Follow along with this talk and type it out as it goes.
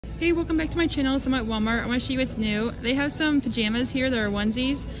Hey, welcome back to my channel. So I'm at Walmart. I want to show you what's new. They have some pajamas here that are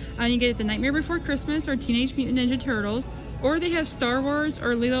onesies. You get The Nightmare Before Christmas or Teenage Mutant Ninja Turtles. Or they have Star Wars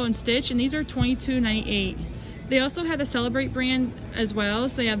or Lilo and Stitch, and these are $22.98. They also have the Celebrate brand as well.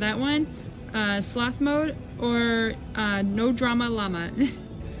 So they have that one, Sloth Mode, or No Drama Llama.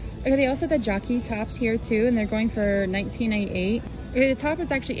 Okay, they also have the jockey tops here too, and they're going for $19.98. Okay, the top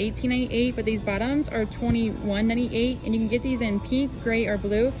is actually $18.98, but these bottoms are $21.98, and you can get these in pink, gray, or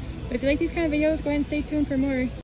blue. But if you like these kind of videos, go ahead and stay tuned for more.